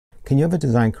Can you have a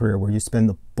design career where you spend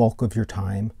the bulk of your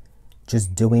time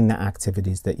just doing the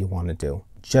activities that you want to do?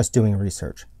 Just doing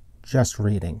research, just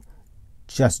reading,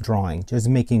 just drawing, just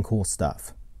making cool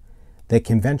stuff. The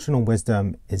conventional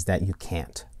wisdom is that you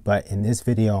can't. But in this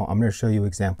video, I'm going to show you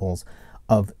examples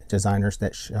of designers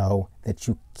that show that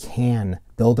you can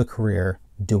build a career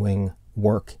doing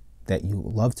work that you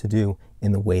love to do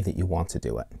in the way that you want to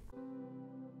do it.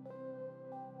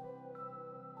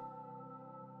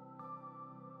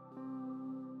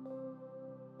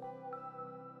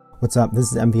 What's up?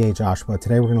 This is MVA Joshua.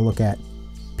 Today we're going to look at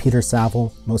Peter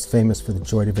Saville, most famous for the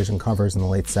Joy Division covers in the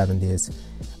late 70s,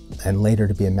 and later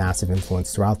to be a massive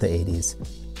influence throughout the 80s,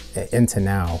 into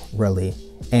now, really,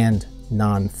 and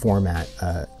Non Format,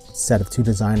 a set of two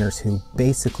designers who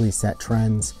basically set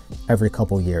trends every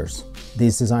couple years.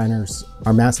 These designers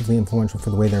are massively influential for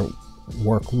the way their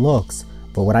work looks,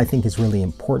 but what I think is really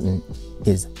important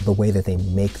is the way that they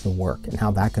make the work and how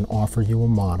that can offer you a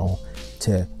model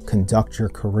to conduct your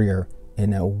career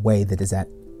in a way that is at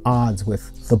odds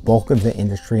with the bulk of the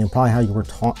industry and probably how you were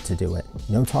taught to do it.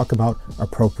 No talk about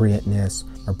appropriateness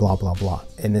or blah, blah, blah.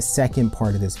 In the second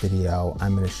part of this video,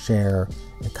 I'm going to share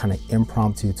a kind of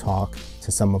impromptu talk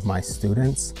to some of my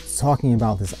students, talking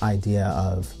about this idea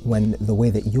of when the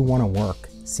way that you want to work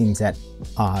seems at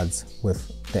odds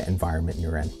with the environment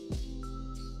you're in.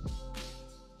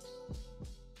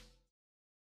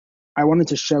 I wanted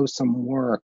to show some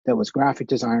work that was graphic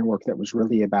design work that was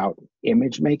really about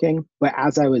image making. But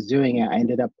as I was doing it, I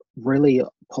ended up really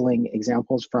pulling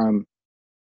examples from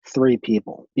three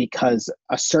people because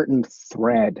a certain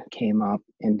thread came up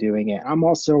in doing it. I'm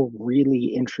also really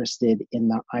interested in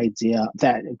the idea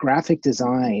that graphic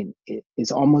design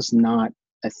is almost not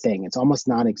a thing. It's almost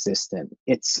non-existent.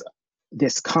 It's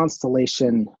this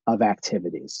constellation of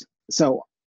activities. So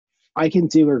I can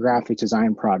do a graphic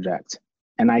design project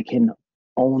and I can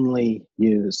only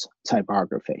use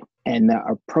typography. And the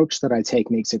approach that I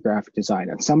take makes it graphic design.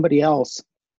 And somebody else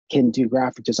can do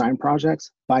graphic design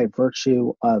projects by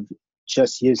virtue of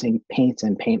just using paint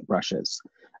and paintbrushes.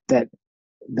 That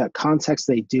the context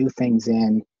they do things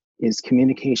in is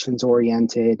communications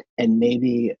oriented and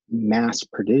maybe mass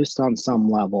produced on some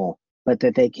level, but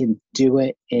that they can do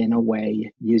it in a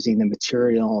way using the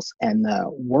materials and the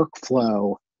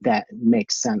workflow that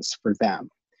makes sense for them.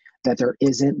 That there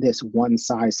isn't this one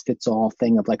size fits all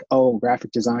thing of like, oh,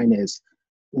 graphic design is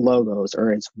logos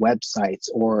or it's websites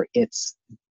or it's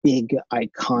big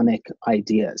iconic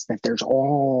ideas, that there's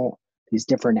all these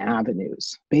different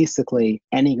avenues. Basically,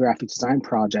 any graphic design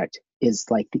project is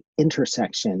like the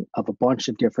intersection of a bunch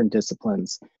of different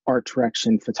disciplines: art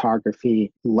direction,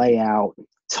 photography, layout,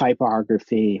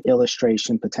 typography,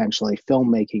 illustration potentially,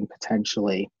 filmmaking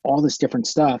potentially, all this different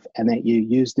stuff, and that you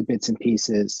use the bits and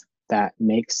pieces that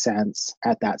makes sense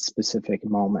at that specific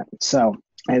moment. So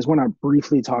I just want to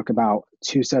briefly talk about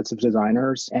two sets of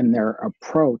designers and their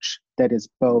approach that is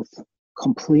both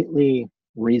completely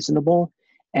reasonable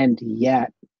and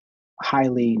yet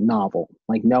highly novel.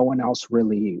 Like no one else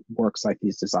really works like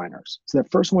these designers. So the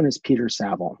first one is Peter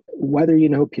Saville. Whether you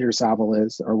know who Peter Saville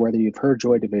is or whether you've heard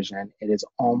Joy Division, it is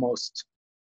almost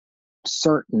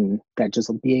certain that just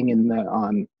being in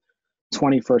the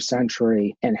 21st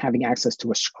century and having access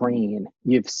to a screen,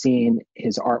 you've seen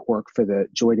his artwork for the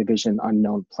Joy Division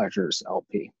Unknown Pleasures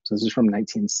LP. So this is from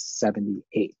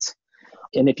 1978.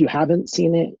 And if you haven't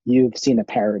seen it, you've seen a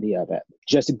parody of it.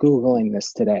 Just Googling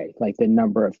this today, like the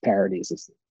number of parodies is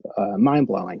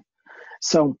mind-blowing.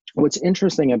 So what's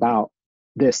interesting about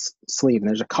this sleeve, and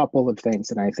there's a couple of things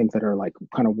that I think that are like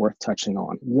kind of worth touching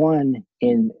on. One,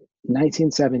 in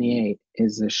 1978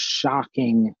 is a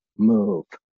shocking move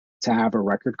to have a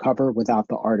record cover without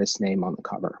the artist's name on the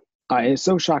cover. It's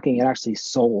so shocking, it actually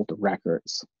sold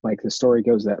records. Like the story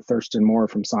goes that Thurston Moore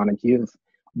from Sonic Youth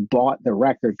bought the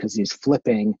record because he's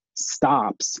flipping,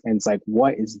 stops, and it's like,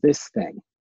 what is this thing?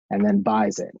 And then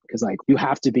buys it. Because like, you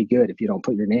have to be good if you don't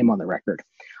put your name on the record.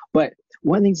 But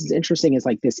one of the things that's interesting is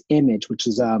like this image, which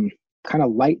is kind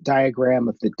of light diagram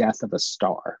of the death of a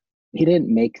star. He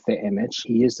didn't make the image.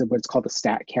 He used what's called a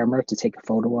stat camera to take a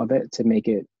photo of it to make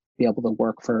it be able to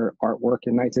work for artwork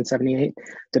in 1978.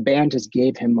 The band just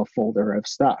gave him a folder of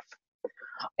stuff.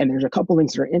 And there's a couple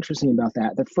things that are interesting about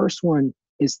that. The first one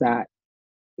is that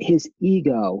his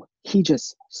ego, he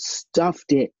just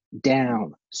stuffed it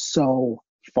down so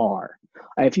far.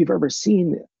 If you've ever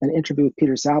seen an interview with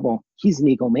Peter Saville, he's an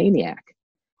egomaniac,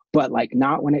 but like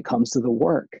not when it comes to the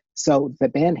work. So the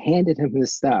band handed him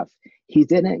this stuff. He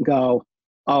didn't go,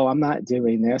 oh, I'm not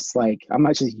doing this. Like, I'm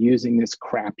not just using this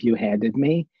crap you handed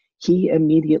me. He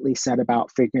immediately set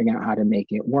about figuring out how to make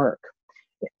it work.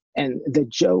 And the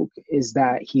joke is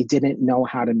that he didn't know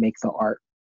how to make the art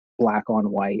black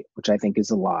on white, which I think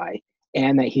is a lie,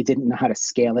 and that he didn't know how to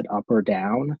scale it up or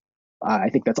down. I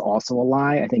think that's also a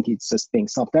lie. I think he's just being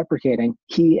self-deprecating.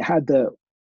 He had the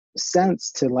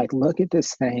sense to like look at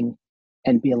this thing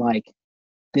and be like,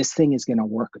 this thing is going to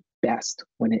work best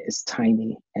when it is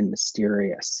tiny and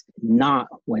mysterious, not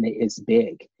when it is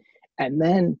big. And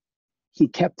then he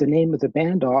kept the name of the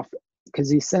band off because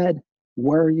he said,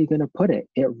 where are you going to put it?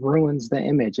 It ruins the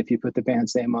image if you put the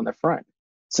band's name on the front.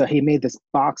 So he made this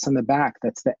box on the back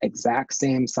that's the exact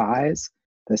same size.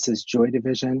 This is Joy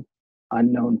Division,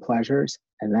 Unknown Pleasures,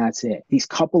 and that's it. These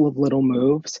couple of little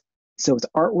moves. So it's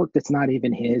artwork that's not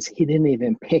even his. He didn't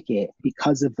even pick it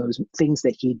because of those things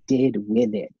that he did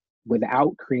with it.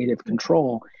 Without creative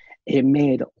control, it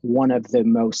made one of the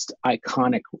most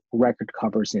iconic record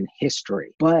covers in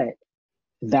history. But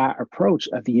that approach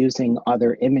of using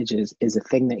other images is a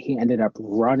thing that he ended up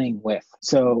running with.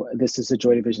 So this is a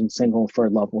Joy Division single for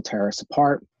Love Will Tear Us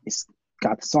Apart. He's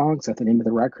got the songs at the name of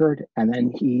the record, and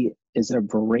then he is a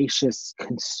voracious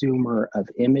consumer of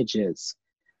images.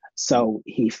 So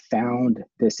he found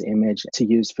this image to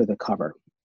use for the cover.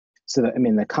 So,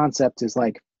 the concept is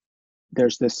like,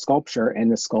 there's this sculpture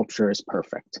and the sculpture is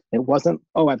perfect. It wasn't,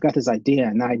 oh, I've got this idea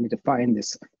and now I need to find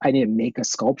this, I need to make a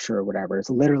sculpture or whatever. It's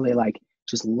literally like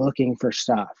just looking for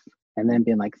stuff and then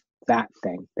being like, that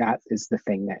thing, that is the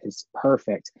thing that is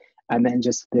perfect. And then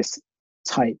just this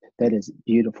type that is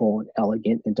beautiful and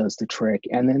elegant and does the trick.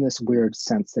 And then this weird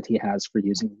sense that he has for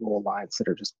using rule lines that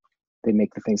are just, they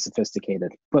make the thing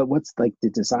sophisticated. But what's like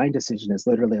the design decision is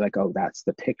literally like, oh, that's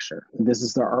the picture. This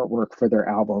is the artwork for their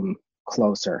album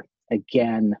Closer.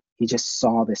 Again, he just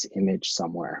saw this image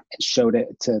somewhere and showed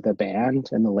it to the band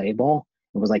and the label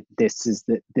and was like, this is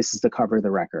the cover of the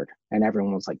record. And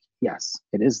everyone was like, yes,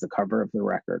 it is the cover of the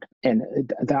record. And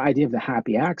the idea of the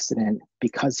happy accident,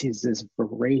 because he's this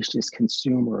voracious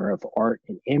consumer of art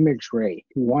and imagery,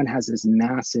 one has this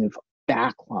massive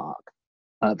backlog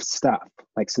of stuff,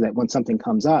 like, so that when something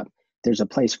comes up, there's a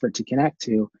place for it to connect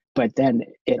to. But then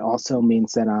it also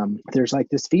means that there's like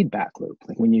this feedback loop.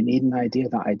 Like when you need an idea,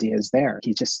 the idea is there.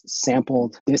 He just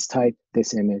sampled this type,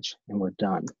 this image, and we're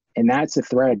done. And that's a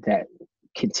thread that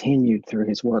continued through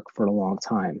his work for a long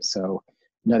time. So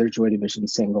another Joy Division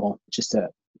single, just a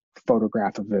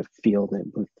photograph of a field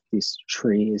with these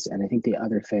trees. And I think the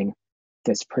other thing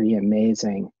that's pretty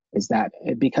amazing is that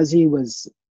because he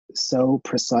was so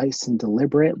precise and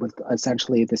deliberate with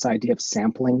essentially this idea of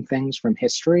sampling things from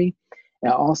history,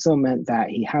 it also meant that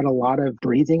he had a lot of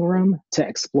breathing room to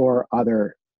explore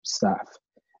other stuff.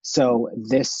 So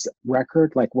this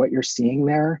record, like what you're seeing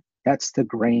there, that's the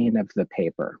grain of the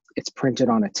paper. It's printed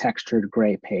on a textured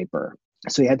gray paper.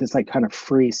 So he had this like kind of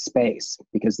free space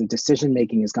because the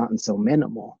decision-making has gotten so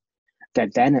minimal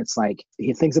that then it's like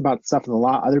he thinks about stuff that a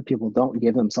lot of other people don't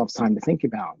give themselves time to think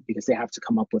about because they have to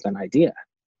come up with an idea.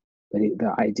 But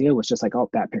the idea was just like, oh,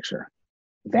 that picture.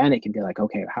 Then it can be like,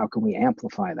 okay, how can we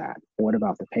amplify that? What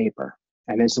about the paper?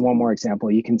 And there's one more example.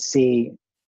 You can see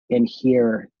in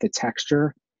here the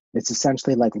texture. It's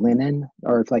essentially like linen,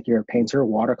 or if like you're a painter,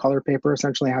 watercolor paper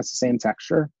essentially has the same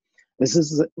texture. This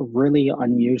is really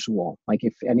unusual. Like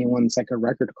if anyone's like a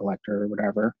record collector or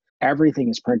whatever, everything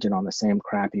is printed on the same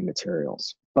crappy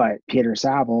materials. But Peter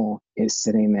Saville is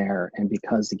sitting there, and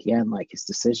because again, like his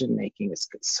decision making is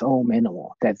so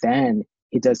minimal that then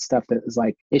he does stuff that is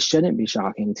like, it shouldn't be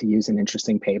shocking to use an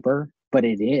interesting paper, but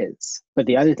it is. But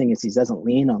the other thing is he doesn't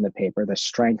lean on the paper. The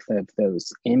strength of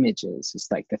those images is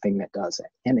like the thing that does it.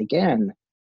 And again,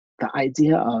 the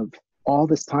idea of all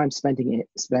this time spent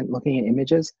looking at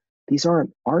images, these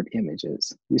aren't art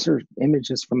images. These are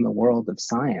images from the world of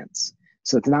science.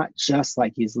 So it's not just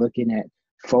like he's looking at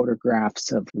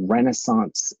photographs of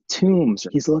Renaissance tombs.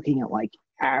 He's looking at like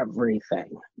everything.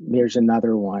 There's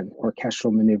another one,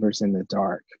 Orchestral Maneuvers in the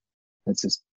Dark. It's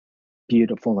this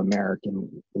beautiful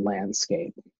American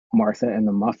landscape. Martha and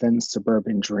the Muffins,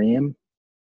 Suburban Dream.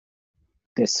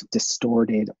 This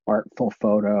distorted, artful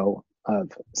photo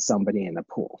of somebody in a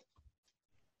pool.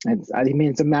 And I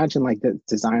mean, imagine like the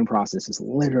design process is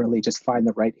literally just find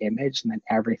the right image and then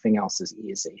everything else is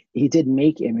easy. He did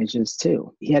make images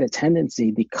too. He had a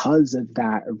tendency, because of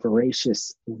that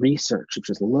voracious research of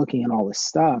just looking at all this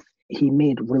stuff, he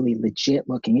made really legit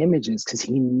looking images because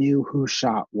he knew who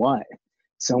shot what.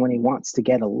 So when he wants to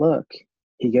get a look,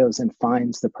 he goes and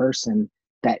finds the person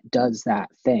that does that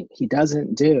thing. He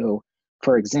doesn't do,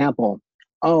 for example,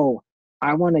 oh,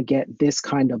 I want to get this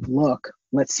kind of look.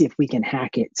 Let's see if we can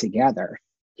hack it together.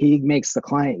 He makes the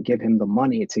client give him the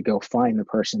money to go find the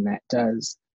person that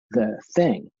does the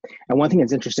thing. And one thing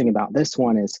that's interesting about this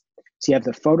one is, So you have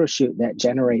the photo shoot that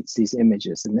generates these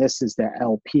images, and this is the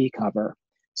LP cover.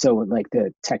 So like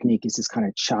the technique is this kind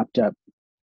of chopped up,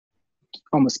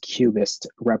 almost cubist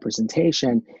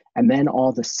representation, and then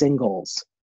all the singles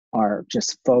are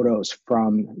just photos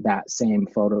from that same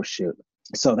photo shoot,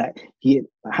 so that he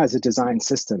has a design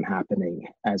system happening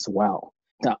as well.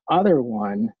 The other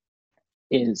one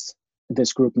is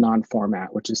this group Non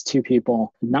Format, which is two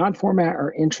people. Non Format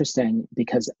are interesting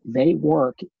because they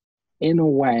work in a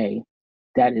way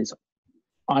that is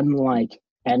unlike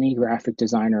any graphic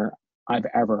designer I've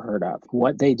ever heard of.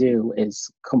 What they do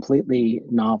is completely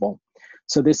novel.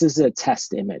 So this is a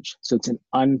test image. So it's an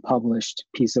unpublished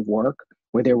piece of work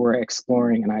where they were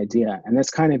exploring an idea. And this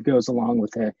kind of goes along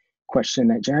with the question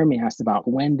that Jeremy asked about,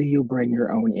 when do you bring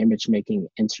your own image making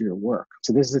into your work?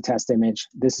 So this is a test image.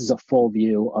 This is a full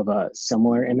view of a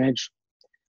similar image.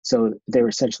 So they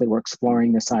essentially were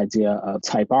exploring this idea of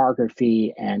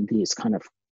typography and these kind of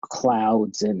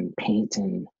clouds and paint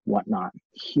and whatnot.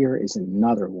 Here is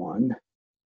another one.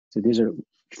 So these are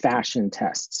fashion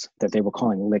tests that they were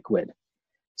calling liquid.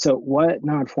 So what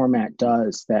Non Format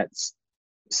does that's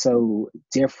so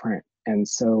different and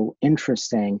so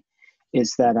interesting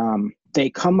is that they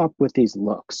come up with these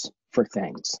looks for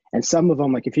things. And some of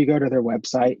them, like if you go to their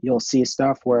website, you'll see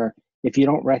stuff where if you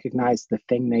don't recognize the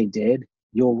thing they did,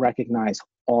 you'll recognize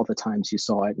all the times you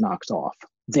saw it knocked off.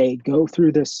 They go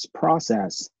through this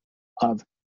process of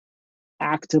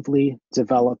actively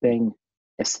developing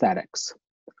aesthetics.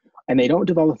 And they don't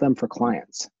develop them for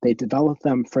clients. They develop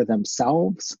them for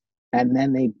themselves. And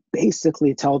then they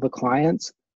basically tell the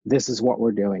clients, this is what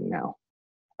we're doing now.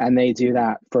 And they do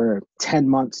that for 10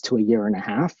 months to a year and a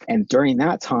half. And during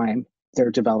that time,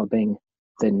 they're developing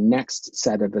the next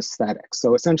set of aesthetics.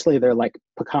 So essentially, they're like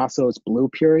Picasso's blue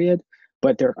period,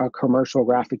 but they're a commercial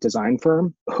graphic design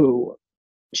firm who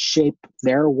shape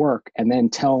their work and then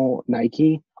tell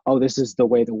Nike, oh, this is the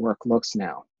way the work looks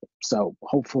now. So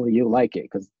hopefully you like it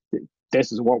because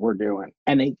this is what we're doing.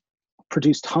 And they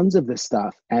produce tons of this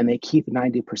stuff and they keep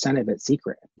 90% of it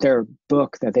secret. Their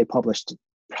book that they published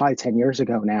probably 10 years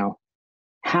ago now,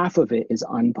 half of it is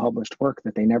unpublished work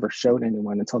that they never showed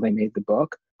anyone until they made the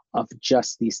book, of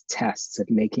just these tests of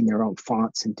making their own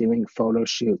fonts and doing photo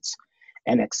shoots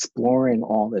and exploring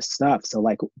all this stuff. So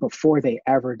like before they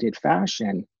ever did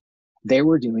fashion, they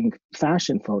were doing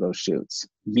fashion photo shoots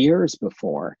years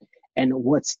before. And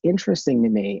what's interesting to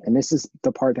me, and this is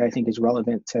the part that I think is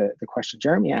relevant to the question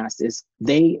Jeremy asked, is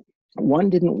they, one,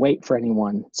 didn't wait for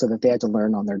anyone so that they had to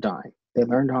learn on their dime. They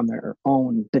learned on their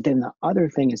own. But then the other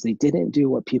thing is they didn't do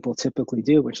what people typically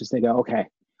do, which is they go, okay,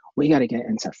 we got to get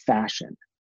into fashion.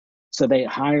 So they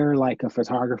hire like a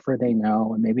photographer they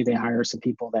know, and maybe they hire some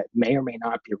people that may or may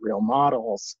not be real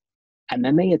models. And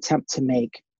then they attempt to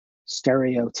make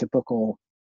stereotypical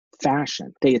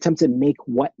fashion. They attempt to make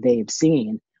what they've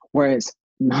seen, whereas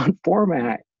Non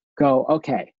Format go,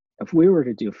 okay, if we were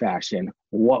to do fashion,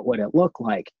 what would it look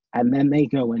like? And then they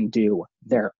go and do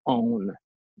their own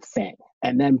thing.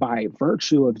 And then by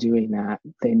virtue of doing that,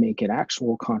 they make an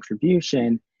actual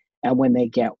contribution. And when they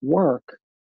get work,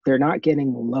 they're not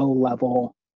getting low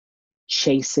level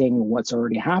chasing what's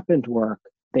already happened work.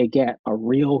 They get a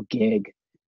real gig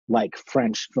like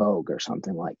French Vogue or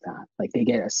something like that. Like they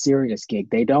get a serious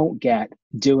gig. They don't get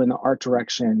doing the art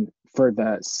direction for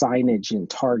the signage in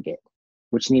Target,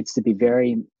 which needs to be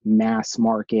very mass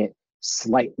market,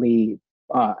 slightly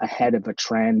ahead of a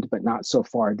trend, but not so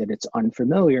far that it's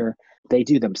unfamiliar. They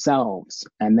do themselves,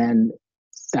 and then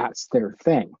that's their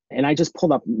thing. And I just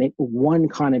pulled up one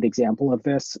kind of example of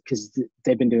this because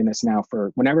they've been doing this now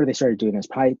for whenever they started doing this,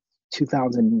 probably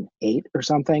 2008 or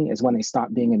something is when they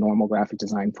stopped being a normal graphic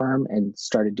design firm and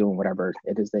started doing whatever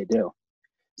it is they do.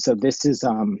 So this is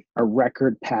a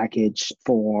record package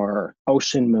for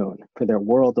Ocean Moon for their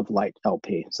World of Light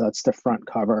LP. So that's the front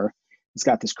cover. It's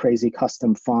got this crazy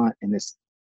custom font and this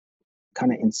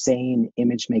kind of insane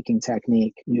image making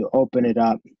technique. You open it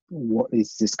up,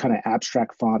 it's this kind of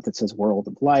abstract font that says World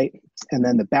of Light. And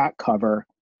then the back cover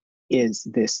is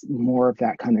this more of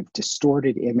that kind of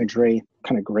distorted imagery,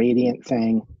 kind of gradient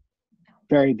thing.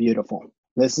 Very beautiful.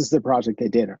 This is the project they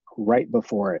did right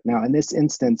before it. Now, in this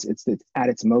instance, it's at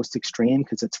its most extreme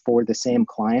because it's for the same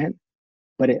client,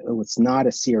 but it was not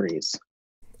a series.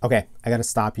 Okay, I got to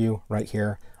stop you right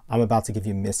here. I'm about to give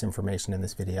you misinformation in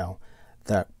this video.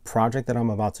 The project that I'm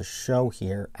about to show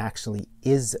here actually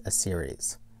is a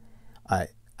series. I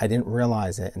didn't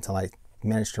realize it until I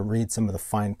managed to read some of the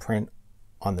fine print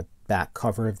on the back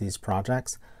cover of these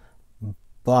projects,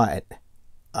 but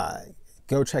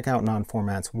go check out Non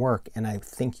Format's work and I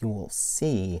think you will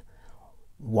see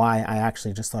why I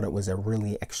actually just thought it was a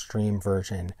really extreme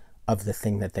version of the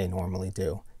thing that they normally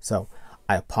do. So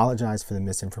I apologize for the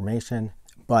misinformation,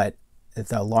 but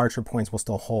the larger points will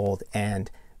still hold, and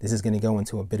this is going to go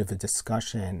into a bit of a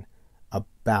discussion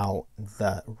about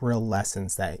the real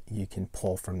lessons that you can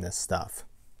pull from this stuff.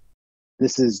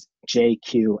 This is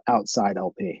JQ outside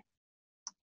LP.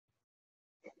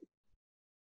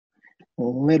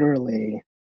 Literally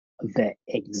the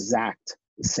exact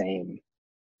same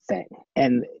thing.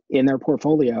 And in their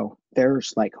portfolio,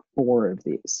 there's like 4 of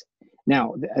these.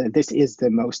 Now, this is the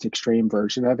most extreme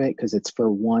version of it because it's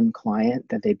for one client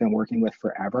that they've been working with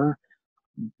forever.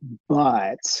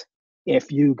 But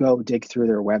if you go dig through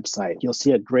their website, you'll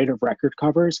see a grid of record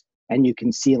covers, and you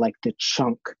can see like the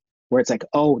chunk where it's like,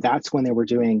 oh, that's when they were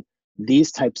doing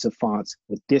these types of fonts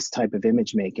with this type of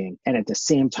image making. And at the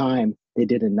same time, they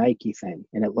did a Nike thing,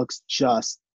 and it looks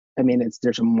just, I mean,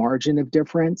 there's a margin of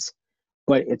difference,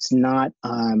 but it's not,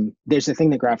 there's a thing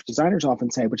that graphic designers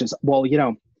often say, which is, well, you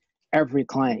know, every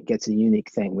client gets a unique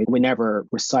thing. We never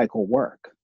recycle work.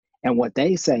 And what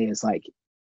they say is like,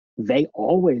 they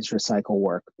always recycle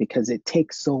work because it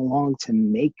takes so long to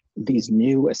make these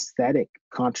new aesthetic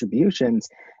contributions.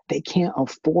 They can't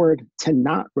afford to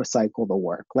not recycle the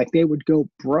work. Like they would go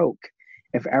broke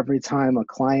if every time a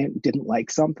client didn't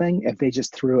like something, if they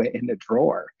just threw it in the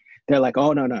drawer. They're like,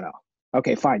 oh, no.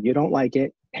 Okay, fine. You don't like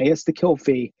it. Pay us the kill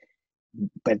fee.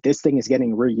 But this thing is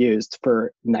getting reused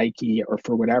for Nike or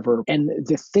for whatever. And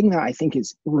the thing that I think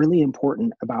is really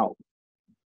important about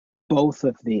both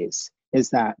of these is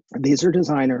that these are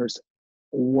designers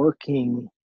working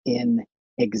in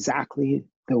exactly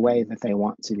the way that they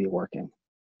want to be working,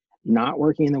 not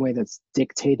working in the way that's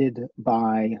dictated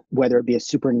by whether it be a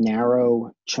super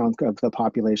narrow chunk of the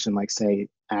population, like say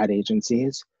ad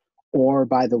agencies, or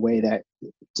by the way that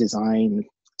design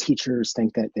teachers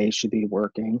think that they should be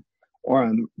working,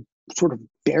 or sort of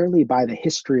barely by the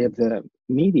history of the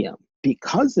medium.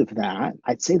 Because of that,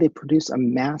 I'd say they produce a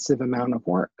massive amount of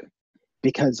work.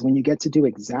 Because when you get to do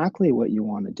exactly what you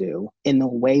want to do in the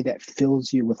way that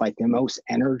fills you with like the most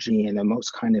energy and the most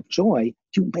kind of joy,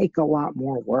 you make a lot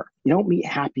more work. You don't meet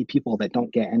happy people that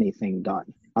don't get anything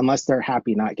done, unless they're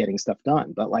happy not getting stuff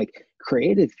done. But like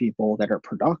creative people that are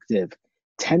productive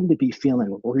tend to be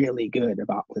feeling really good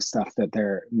about the stuff that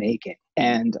they're making.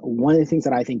 And one of the things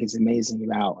that I think is amazing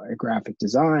about graphic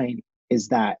design is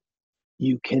that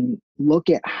you can look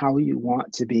at how you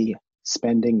want to be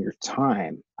spending your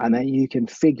time, and then you can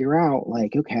figure out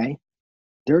like, okay,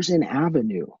 there's an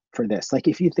avenue for this. Like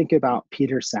if you think about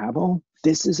Peter Saville,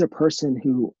 this is a person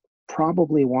who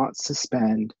probably wants to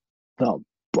spend the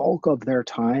bulk of their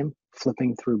time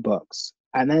flipping through books.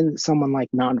 And then someone like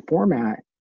Non Format,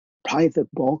 probably the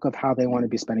bulk of how they want to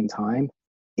be spending time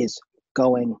is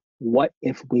going, what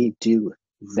if we do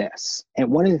this?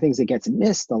 And one of the things that gets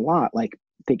missed a lot, like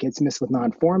that gets missed with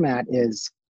Non Format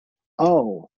is,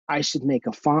 oh, I should make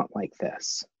a font like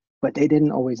this. But they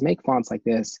didn't always make fonts like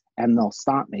this, and they'll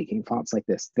stop making fonts like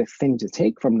this. The thing to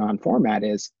take from Non Format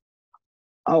is,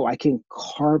 oh, I can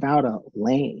carve out a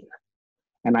lane,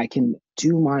 and I can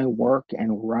do my work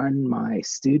and run my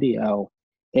studio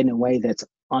in a way that's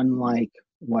unlike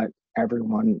what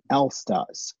everyone else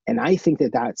does. And I think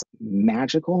that that's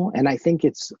magical, and I think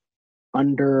it's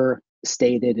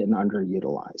understated and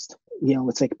underutilized. You know,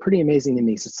 it's like pretty amazing to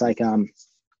me. It's like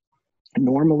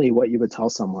normally what you would tell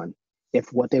someone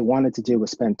if what they wanted to do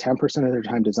was spend 10% of their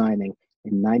time designing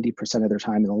and 90% of their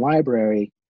time in the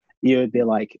library, you would be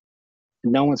like,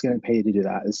 no one's going to pay you to do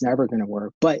that. It's never going to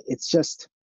work. But it's just,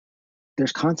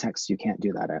 there's context you can't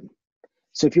do that in.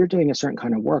 So if you're doing a certain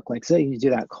kind of work, like say you do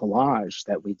that collage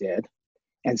that we did,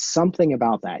 and something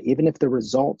about that, even if the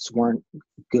results weren't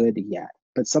good yet,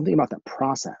 but something about that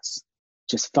process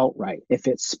just felt right. If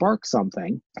it sparks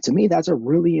something, to me, that's a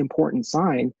really important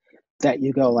sign that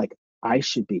you go like, I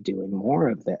should be doing more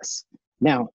of this.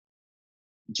 Now,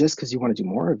 just because you want to do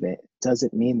more of it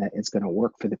doesn't mean that it's going to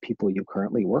work for the people you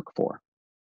currently work for.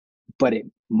 But it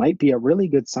might be a really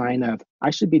good sign of, I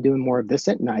should be doing more of this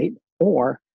at night,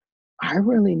 or I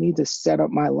really need to set up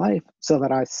my life so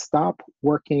that I stop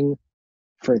working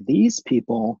for these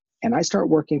people and I start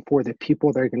working for the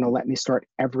people that are going to let me start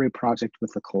every project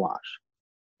with a collage.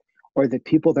 Or the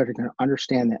people that are going to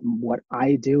understand that what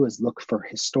I do is look for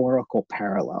historical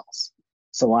parallels.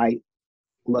 So I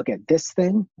look at this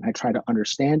thing, I try to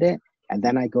understand it, and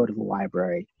then I go to the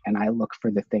library and I look for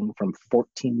the thing from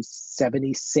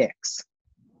 1476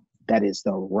 that is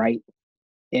the right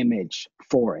image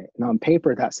for it. And on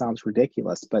paper, that sounds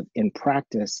ridiculous, but in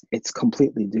practice, it's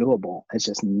completely doable. It's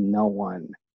just no one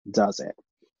does it.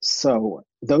 So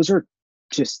those are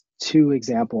just 2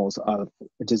 examples of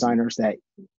designers that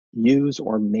use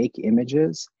or make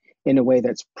images in a way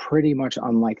that's pretty much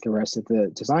unlike the rest of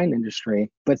the design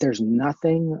industry, but there's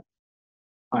nothing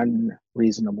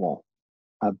unreasonable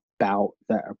about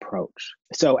the approach.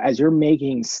 So as you're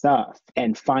making stuff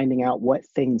and finding out what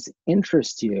things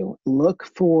interest you, look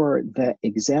for the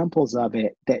examples of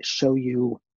it that show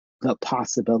you the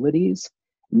possibilities,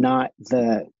 not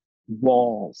the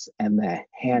walls and the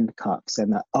handcuffs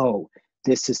and the, oh,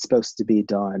 this is supposed to be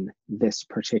done this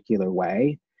particular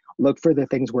way. Look for the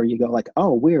things where you go like,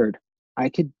 oh, weird. I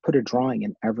could put a drawing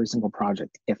in every single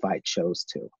project if I chose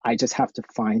to. I just have to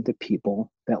find the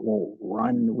people that will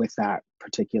run with that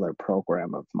particular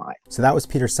program of mine. So that was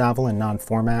Peter Saville Non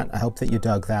Format. I hope that you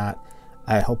dug that.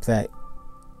 I hope that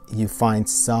you find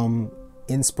some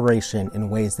inspiration in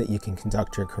ways that you can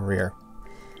conduct your career.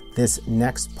 This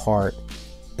next part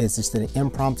is just an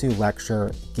impromptu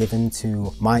lecture given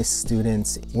to my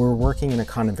students. We're working in a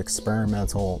kind of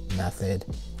experimental method,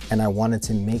 and I wanted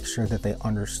to make sure that they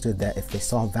understood that if they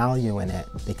saw value in it,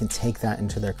 they can take that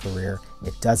into their career.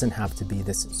 It doesn't have to be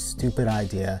this stupid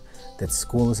idea that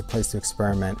school is a place to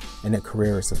experiment and a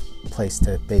career is a place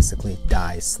to basically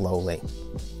die slowly.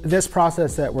 This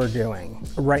process that we're doing,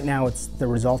 right now the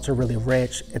results are really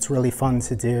rich, it's really fun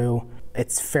to do,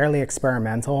 it's fairly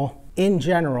experimental. In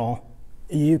general,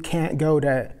 you can't go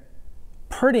to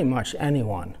pretty much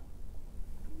anyone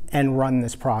and run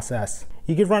this process.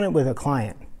 You could run it with a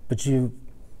client, but you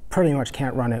pretty much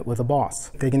can't run it with a boss.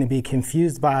 They're going to be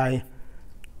confused by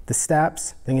the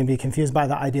steps. They're going to be confused by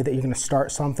the idea that you're going to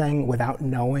start something without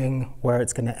knowing where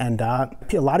it's going to end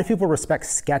up. A lot of people respect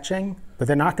sketching, but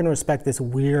they're not going to respect this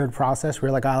weird process where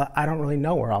you're like, I don't really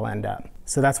know where I'll end up.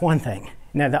 So that's one thing.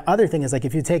 Now, the other thing is, like,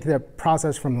 if you take the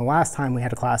process from the last time we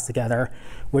had a class together,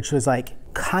 which was like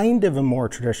kind of a more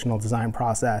traditional design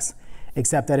process,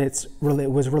 except that it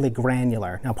was really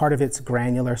granular. Now, part of it's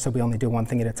granular, so we only do one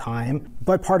thing at a time,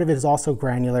 but part of it is also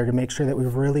granular to make sure that we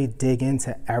really dig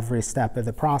into every step of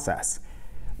the process.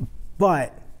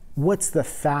 But what's the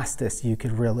fastest you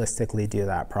could realistically do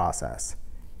that process?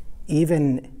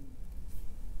 Even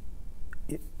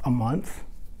a month,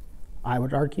 I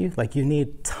would argue. Like, you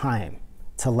need time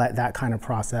to let that kind of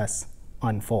process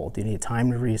unfold. You need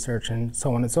time to research and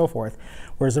so on and so forth.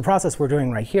 Whereas the process we're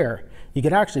doing right here, you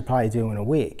could actually probably do in a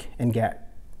week and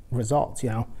get results, you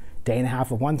know? Day and a half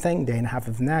of one thing, day and a half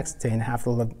of the next, day and a half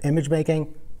of image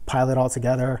making, pile it all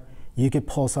together. You could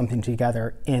pull something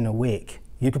together in a week.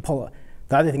 You could pull,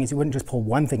 the other thing is you wouldn't just pull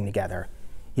one thing together.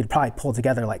 You'd probably pull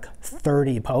together like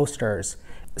 30 posters.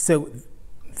 So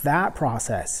that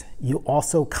process, you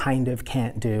also kind of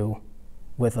can't do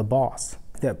with a boss.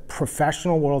 The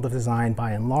professional world of design,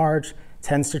 by and large,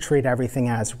 tends to treat everything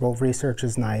as, well, research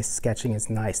is nice, sketching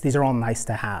is nice. These are all nice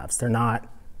to haves. They're not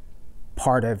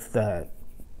part of the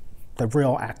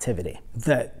real activity.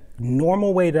 The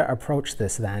normal way to approach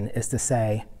this then is to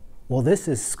say, well, this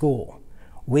is school.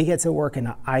 We get to work in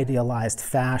an idealized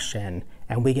fashion,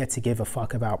 and we get to give a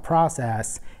fuck about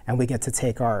process, and we get to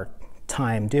take our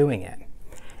time doing it.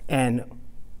 And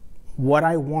what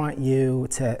I want you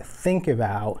to think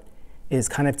about is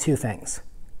kind of two things.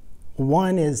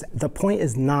 One is, the point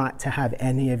is not to have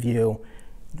any of you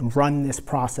run this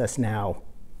process now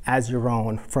as your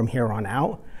own from here on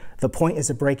out. The point is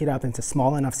to break it up into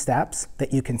small enough steps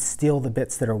that you can steal the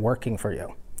bits that are working for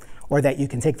you, or that you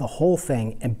can take the whole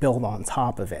thing and build on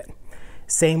top of it.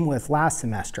 Same with last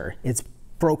semester. It's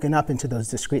broken up into those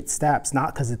discrete steps,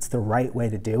 not because it's the right way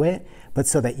to do it, but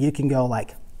so that you can go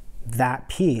like, that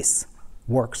piece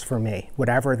works for me,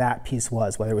 whatever that piece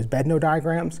was, whether it was bed no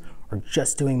diagrams or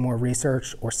just doing more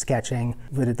research or sketching.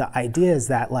 But the idea is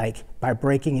that, like, by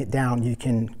breaking it down, you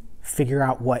can figure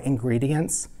out what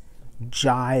ingredients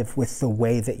jive with the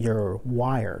way that you're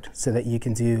wired so that you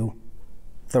can do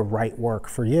the right work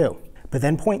for you. But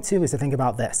then point two is to think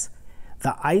about this.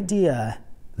 The idea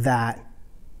that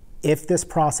if this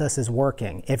process is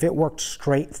working, if it worked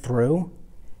straight through,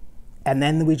 and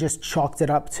then we just chalked it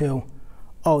up to,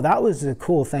 oh, that was a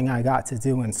cool thing I got to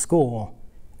do in school,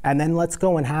 and then let's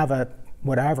go and have a,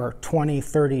 whatever, 20,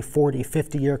 30, 40,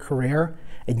 50-year career,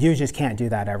 and you just can't do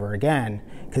that ever again,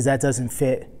 because that doesn't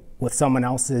fit with someone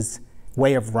else's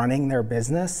way of running their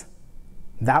business.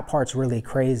 That part's really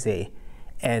crazy.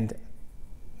 And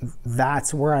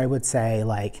that's where I would say,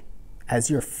 like, as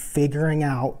you're figuring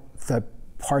out the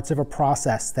parts of a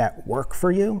process that work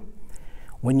for you,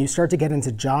 when you start to get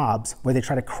into jobs where they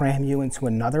try to cram you into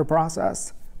another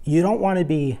process, you don't want to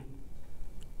be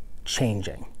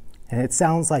changing. And it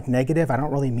sounds like negative, I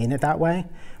don't really mean it that way,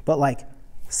 but like,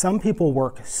 some people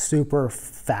work super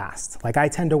fast. Like, I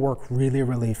tend to work really,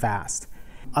 really fast.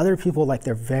 Other people, like,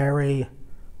 they're very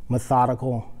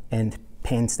methodical and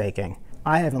painstaking.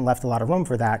 I haven't left a lot of room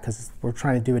for that because we're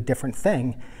trying to do a different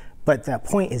thing. But the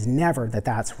point is never that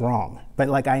that's wrong. But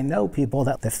like, I know people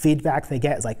that the feedback they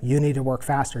get is like, you need to work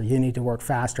faster, you need to work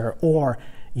faster, or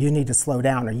you need to slow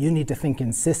down, or you need to think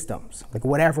in systems, like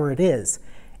whatever it is.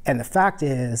 And the fact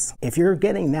is, if you're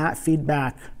getting that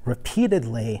feedback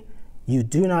repeatedly, you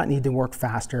do not need to work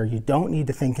faster, you don't need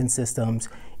to think in systems,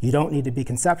 you don't need to be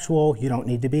conceptual, you don't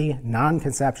need to be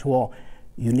non-conceptual,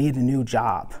 you need a new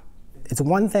job. It's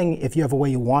one thing if you have a way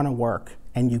you want to work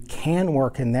and you can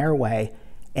work in their way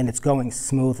and it's going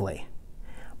smoothly.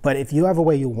 But if you have a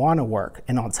way you want to work,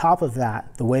 and on top of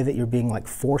that, the way that you're being like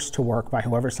forced to work by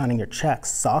whoever's signing your check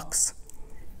sucks,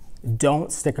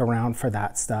 don't stick around for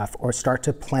that stuff, or start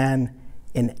to plan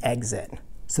an exit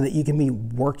so that you can be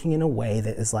working in a way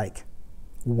that is like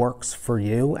works for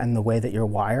you and the way that you're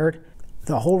wired.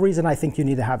 The whole reason I think you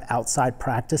need to have outside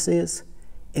practices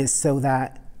is so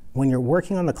that when you're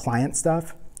working on the client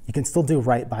stuff, you can still do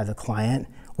right by the client.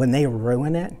 When they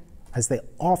ruin it, as they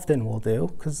often will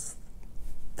do, because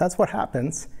that's what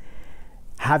happens,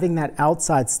 having that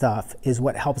outside stuff is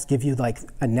what helps give you like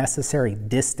a necessary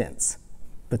distance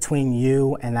between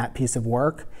you and that piece of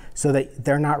work, so that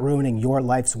they're not ruining your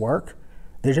life's work.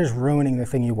 They're just ruining the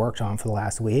thing you worked on for the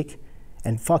last week,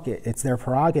 and fuck it, it's their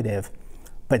prerogative.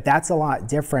 But that's a lot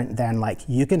different than like,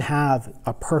 you can have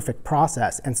a perfect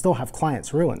process and still have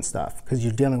clients ruin stuff because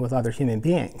you're dealing with other human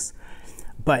beings.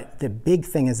 But the big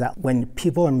thing is that when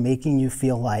people are making you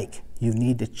feel like you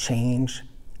need to change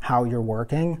how you're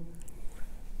working,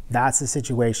 that's a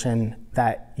situation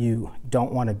that you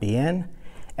don't want to be in.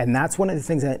 And that's one of the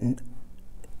things that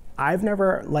I've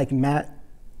never like met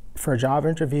for a job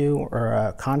interview or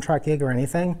a contract gig or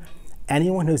anything.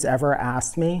 Anyone who's ever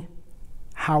asked me,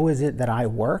 how is it that I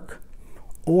work,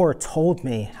 or told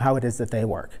me how it is that they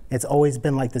work, it's always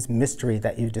been like this mystery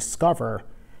that you discover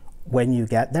when you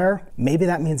get there. Maybe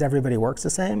that means everybody works the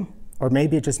same, or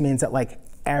maybe it just means that like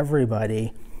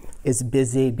everybody is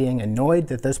busy being annoyed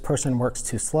that this person works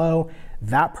too slow,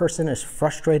 that person is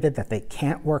frustrated that they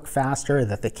can't work faster,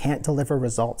 that they can't deliver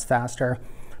results faster.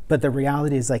 But the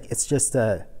reality is like, it's just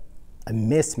a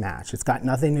mismatch. It's got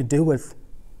nothing to do with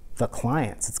the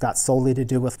clients. It's got solely to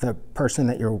do with the person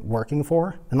that you're working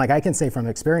for. And like, I can say from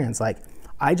experience, like,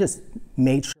 I just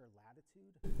made sure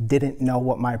Latitude didn't know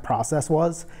what my process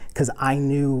was, because I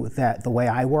knew that the way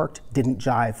I worked didn't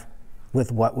jive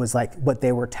with what was like what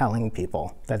they were telling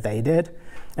people that they did.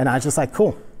 And I was just like,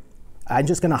 cool, I'm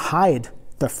just gonna hide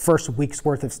the first week's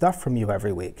worth of stuff from you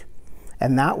every week.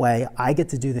 And that way I get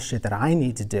to do the shit that I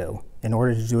need to do in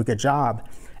order to do a good job.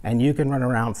 And you can run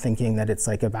around thinking that it's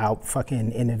like about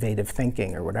fucking innovative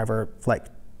thinking or whatever like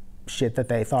shit that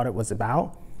they thought it was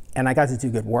about. And I got to do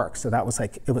good work. So that was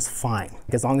like, it was fine.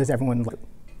 As long as everyone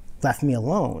left me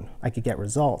alone, I could get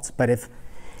results. But if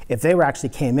they were actually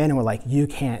came in and were like, you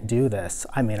can't do this,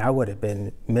 I mean, I would have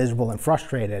been miserable and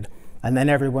frustrated. And then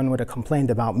everyone would have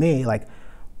complained about me like,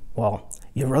 well,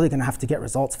 you're really gonna have to get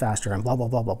results faster and blah, blah,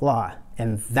 blah, blah, blah.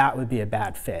 And that would be a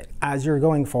bad fit. As you're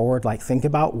going forward, like think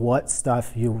about what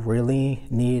stuff you really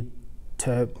need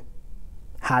to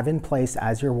have in place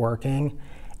as you're working.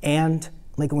 And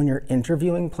like when you're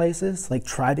interviewing places, like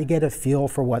try to get a feel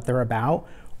for what they're about,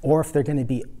 or if they're gonna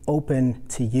be open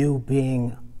to you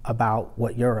being about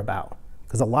what you're about.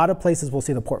 Because a lot of places will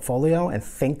see the portfolio and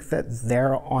think that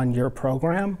they're on your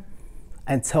program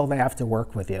until they have to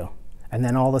work with you. And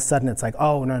then all of a sudden it's like,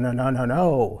 oh, no, no, no, no,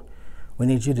 no. We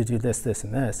need you to do this, this,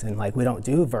 and this. And like, we don't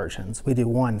do versions, we do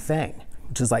one thing,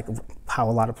 which is like how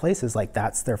a lot of places, like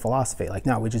that's their philosophy. Like,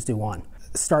 no, we just do one.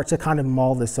 Start to kind of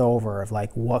mull this over of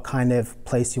like what kind of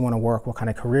place you want to work, what kind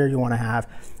of career you want to have.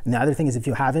 And the other thing is, if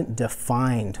you haven't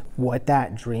defined what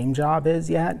that dream job is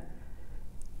yet,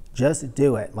 just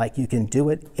do it. Like you can do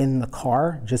it in the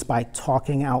car just by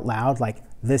talking out loud, like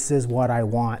this is what I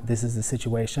want, this is the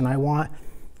situation I want.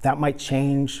 That might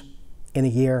change in a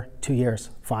year, 2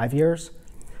 years, 5 years.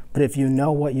 But if you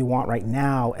know what you want right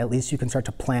now, at least you can start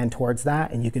to plan towards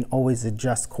that, and you can always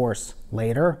adjust course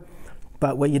later.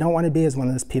 But what you don't want to be is one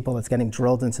of those people that's getting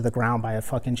drilled into the ground by a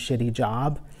fucking shitty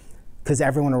job, because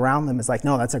everyone around them is like,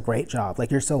 no, that's a great job. Like,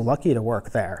 you're so lucky to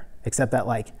work there, except that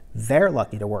like they're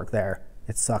lucky to work there.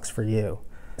 It sucks for you.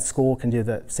 School can do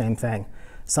the same thing.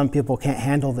 Some people can't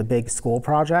handle the big school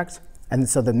projects, and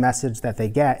so the message that they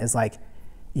get is like,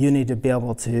 you need to be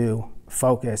able to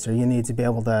focus, or you need to be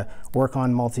able to work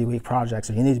on multi-week projects,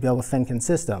 or you need to be able to think in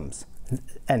systems.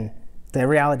 And the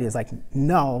reality is like,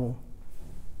 no,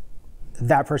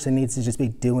 that person needs to just be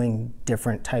doing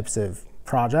different types of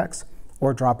projects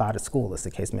or drop out of school, as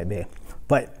the case may be.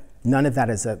 But none of that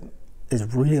is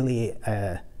really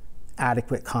a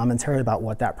adequate commentary about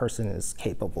what that person is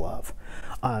capable of.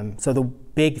 So the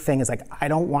big thing is like, I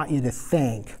don't want you to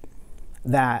think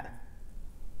that,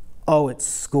 oh, it's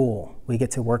school, we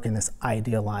get to work in this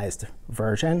idealized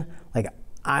version. Like,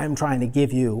 I'm trying to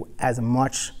give you as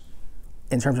much,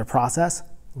 in terms of process,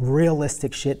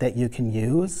 realistic shit that you can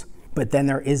use. But then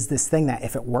there is this thing that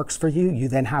if it works for you, you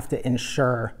then have to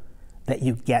ensure that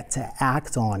you get to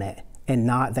act on it, and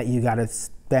not that you got to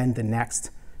spend the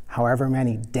next however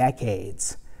many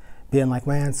decades being like,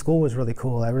 man, school was really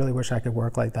cool. I really wish I could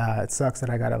work like that. It sucks that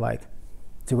I gotta like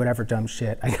do whatever dumb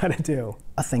shit I gotta do.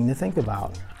 A thing to think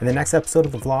about. In the next episode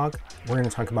of the vlog, we're gonna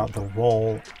talk about the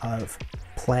role of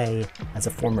play as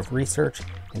a form of research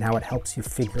and how it helps you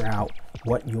figure out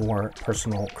what your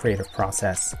personal creative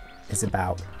process is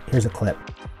about. Here's a clip.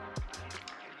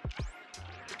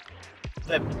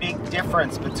 The big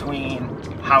difference between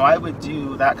how I would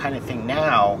do that kind of thing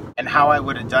now and how I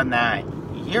would have done that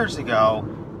years ago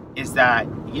is that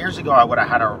years ago I would have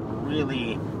had a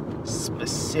really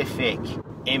specific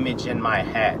image in my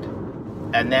head,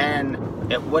 and then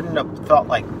it wouldn't have felt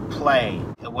like play,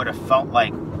 it would have felt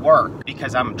like work,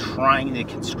 because I'm trying to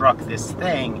construct this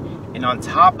thing, and on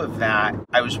top of that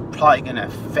I was probably gonna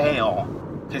fail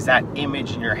because that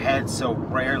image in your head so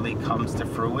rarely comes to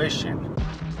fruition.